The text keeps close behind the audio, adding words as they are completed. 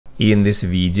In this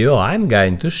video, I'm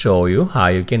going to show you how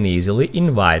you can easily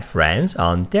invite friends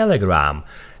on Telegram.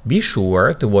 Be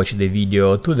sure to watch the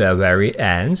video to the very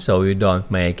end so you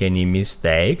don't make any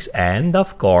mistakes, and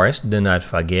of course do not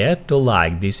forget to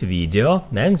like this video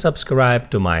and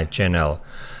subscribe to my channel.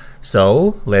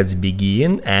 So let's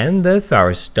begin, and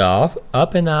first off,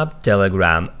 open up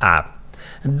Telegram app.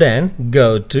 Then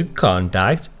go to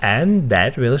Contacts, and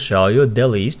that will show you the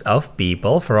list of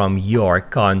people from your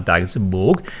contacts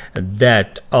book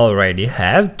that already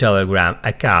have Telegram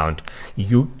account.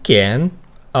 You can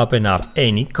open up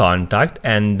any contact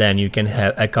and then you can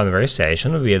have a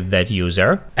conversation with that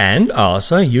user, and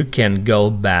also you can go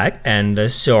back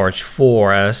and search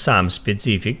for some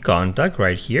specific contact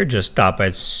right here. Just tap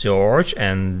at search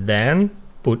and then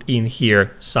put in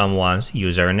here someone's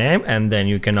username, and then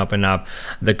you can open up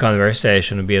the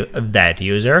conversation with that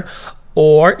user.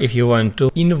 Or if you want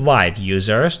to invite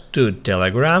users to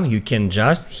Telegram, you can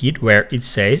just hit where it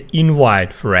says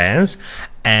invite friends,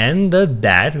 and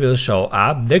that will show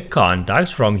up the contacts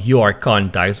from your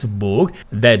contacts book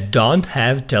that don't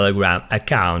have Telegram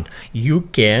account. You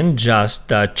can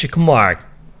just check mark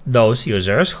those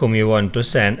users whom you want to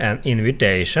send an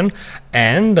invitation,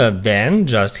 and then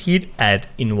just hit add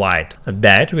invite.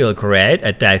 That will create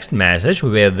a text message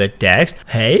with the text,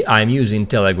 "Hey, I'm using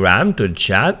Telegram to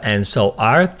chat and so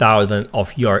are thousands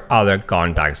of your other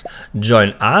contacts.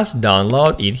 Join us,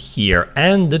 download it here,"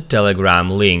 and the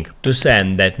Telegram link. To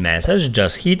send that message,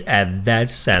 just hit add that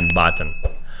send button.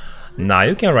 Now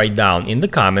you can write down in the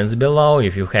comments below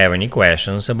if you have any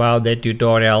questions about that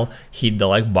tutorial. Hit the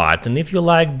like button if you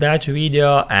liked that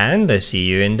video, and see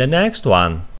you in the next one.